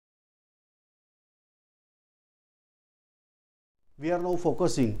we are now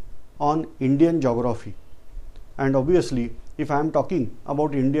focusing on Indian geography, and obviously if I am talking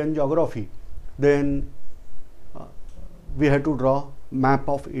about Indian geography, then we have to draw map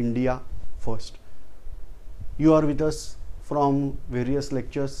of India first. You are with us from various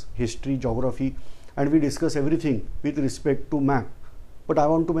lectures, history, geography, and we discuss everything with respect to map. But I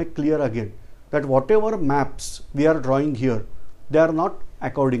want to make clear again that whatever maps we are drawing here, they are not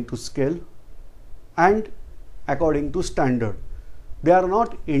according to scale and according to standard. They are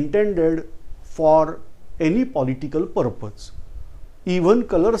not intended for any political purpose. Even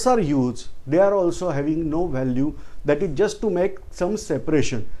colors are used, they are also having no value, that is just to make some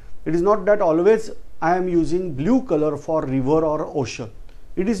separation. It is not that always I am using blue color for river or ocean.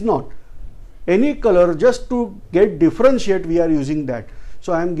 It is not. Any color, just to get differentiate, we are using that.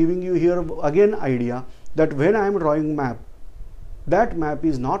 So I am giving you here again idea that when I am drawing map, that map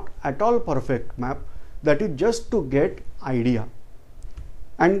is not at all perfect map, that is just to get idea.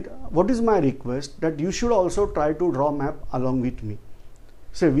 And what is my request, that you should also try to draw map along with me.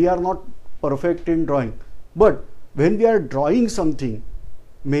 Say we are not perfect in drawing, but when we are drawing something,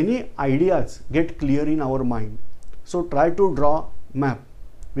 many ideas get clear in our mind. So try to draw map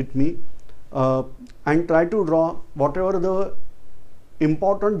with me and try to draw whatever the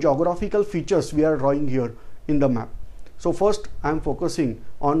important geographical features we are drawing here in the map. So first I am focusing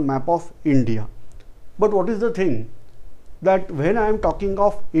on map of India. But what is the thing, that when I am talking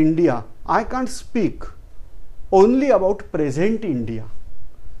of India, I can't speak only about present India,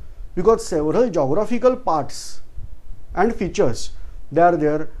 because several geographical parts and features, they are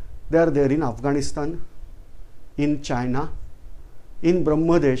there in Afghanistan, in China, in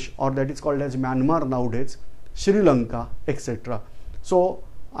Brahmadesh, or that is called as Myanmar nowadays, Sri Lanka, etc. So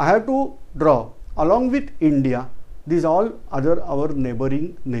I have to draw along with India these all other our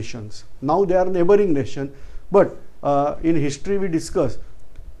neighboring nations. Now they are neighboring nation, but in history we discussed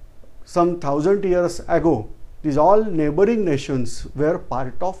some 1000 years ago, these all neighboring nations were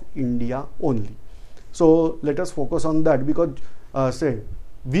part of India only. So let us focus on that, because say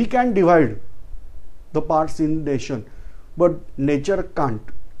we can divide the parts in nation, but nature can't,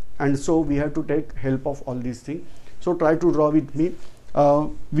 and so we have to take help of all these things. So try to draw with me.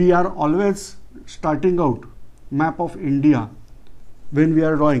 We are always starting out map of India when we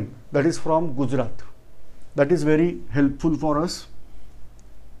are drawing, that is from Gujarat. That is very helpful for us.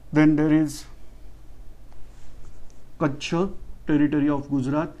 Then there is Kutch, territory of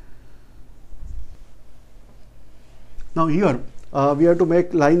Gujarat. Now here we have to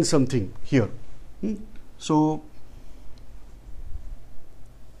make line something here. So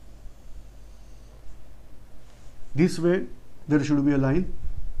this way there should be a line.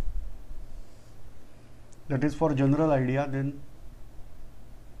 That is for general idea. Then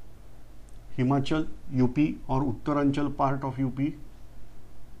Himachal, UP or Uttaranchal part of UP.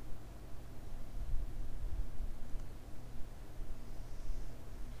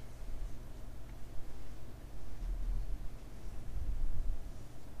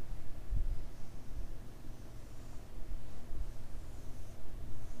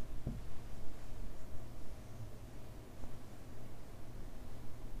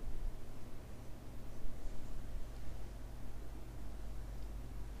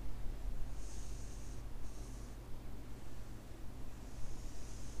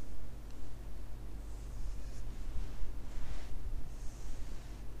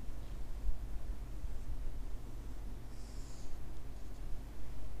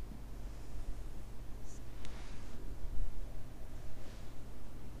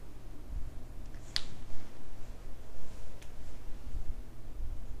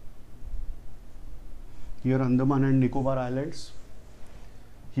 Here Andaman and Nicobar Islands.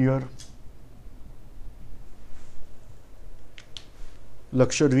 Here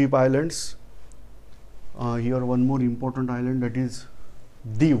Lakshadweep Islands. Here one more important island, that is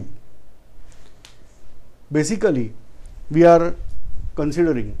Diu. Basically we are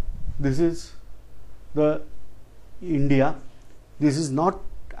considering this is the India. This is not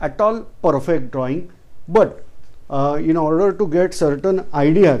at all perfect drawing, but in order to get certain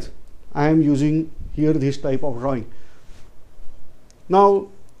ideas, I am using here this type of drawing. Now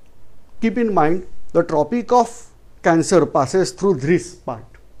keep in mind the Tropic of Cancer passes through this part.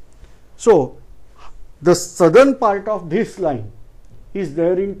 So the southern part of this line is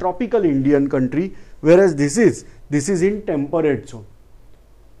there in tropical Indian country, whereas this is in temperate zone.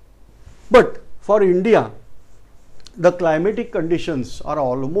 But for India, the climatic conditions are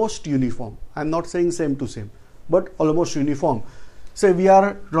almost uniform. I am not saying same to same, but almost uniform. Say we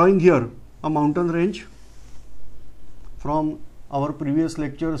are drawing here a mountain range. From our previous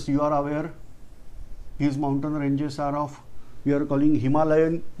lectures, you are aware these mountain ranges are of we are calling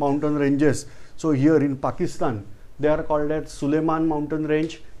Himalayan mountain ranges. So here in Pakistan, they are called as Suleiman mountain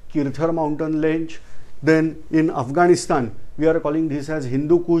range, Kirthar mountain range. Then in Afghanistan, we are calling this as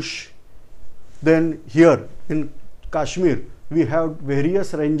Hindu Kush. Then here in Kashmir, we have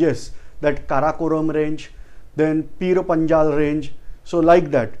various ranges, that Karakoram range, then Pir Panjal range. So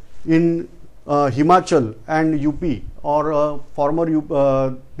like that, in Himachal and UP, or former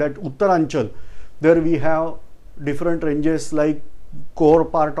that Uttaranchal, there we have different ranges like core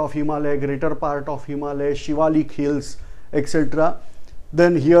part of Himalaya, greater part of Himalaya, Shivalik hills, etc.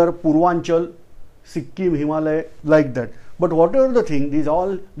 Then here Purvanchal, Sikkim, Himalaya, like that. But whatever the thing, these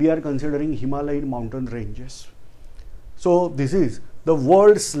all we are considering Himalayan mountain ranges. So this is the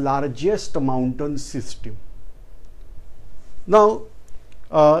world's largest mountain system. Now,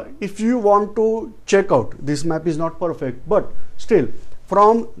 if you want to check out, this map is not perfect, but still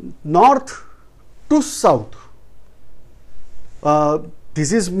from north to south,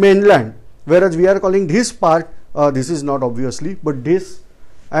 this is mainland, whereas we are calling this part, this is not obviously, but this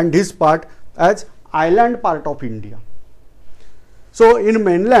and this part as island part of India. So in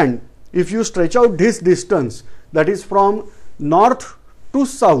mainland, if you stretch out this distance, that is from north to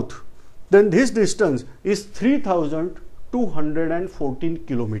south, then this distance is 3,214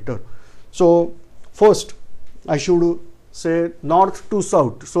 kilometers. So first I should say north to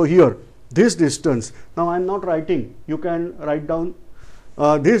south. So here this distance, now I am not writing, you can write down,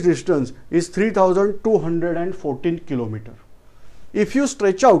 this distance is 3,214 kilometers. If you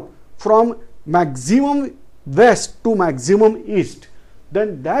stretch out from maximum west to maximum east,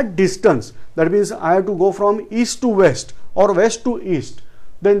 then that distance, that means I have to go from east to west or west to east,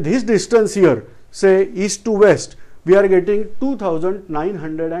 then this distance here, say east to west, we are getting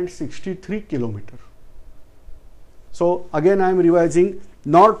 2,963 kilometers. So again I am revising,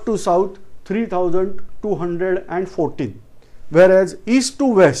 north to south 3,214, whereas east to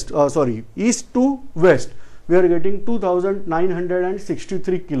west, east to west, we are getting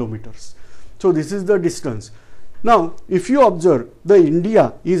 2,963 kilometers. So this is the distance. Now if you observe, the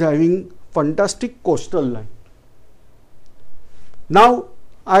India is having fantastic coastal line. Now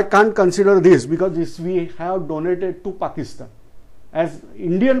I can't consider this because this we have donated to Pakistan as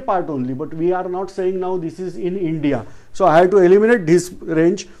Indian part only, but we are not saying now this is in India. So I have to eliminate this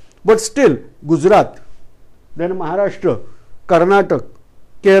range, but still Gujarat, then Maharashtra, Karnataka,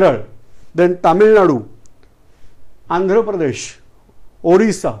 Kerala, then Tamil Nadu, Andhra Pradesh,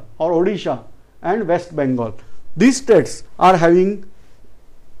 Orissa or Odisha and West Bengal. These states are having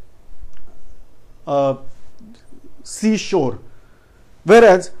seashore,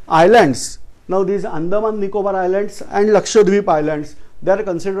 whereas islands, now these Andaman Nicobar Islands and Lakshadweep Islands, they are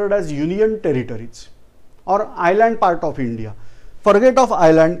considered as union territories or island part of India. Forget of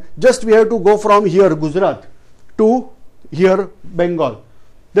island, just we have to go from here Gujarat to here Bengal.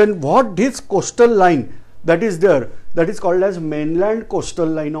 Then what this coastal line that is there, that is called as mainland coastal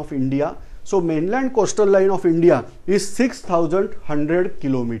line of India. So mainland coastal line of India is 6,100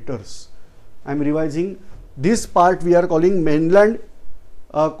 kilometers. I am revising, this part we are calling mainland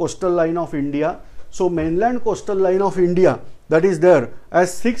coastal line of India. So mainland coastal line of India, that is there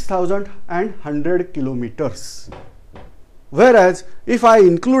as 6,100 kilometers. Whereas if I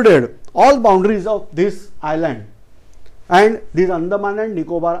included all boundaries of this island and this Andaman and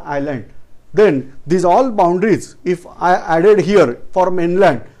Nicobar Island, then these all boundaries, if I added here for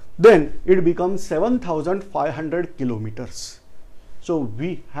mainland, then it becomes 7,500 kilometers. So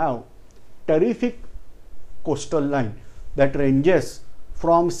we have terrific coastal line that ranges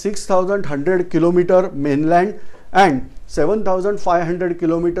from 6,100 kilometer mainland and 7,500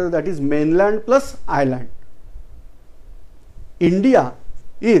 kilometer, that is mainland plus island. India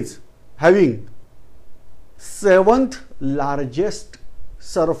is having 7th largest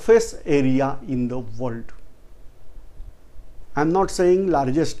surface area in the world. I am not saying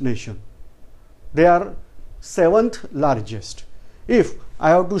largest nation, they are 7th largest. If I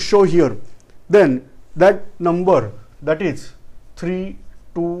have to show here, then that number, that is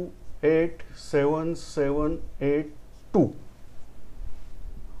 3287782.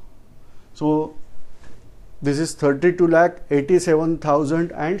 So this is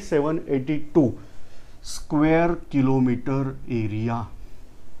 32,87,782 square kilometer area.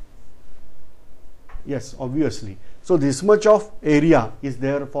 Yes, obviously. So this much of area is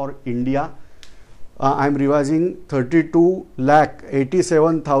there for India. I am revising,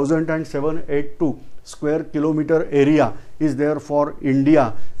 32,87,782 square kilometer area is there for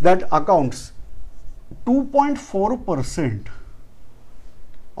India. That accounts 2.4%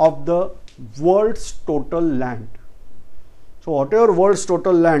 of the world's total land. So whatever world's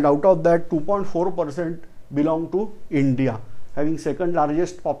total land, out of that 2.4% belong to India. having second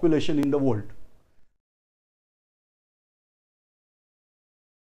largest population in the world.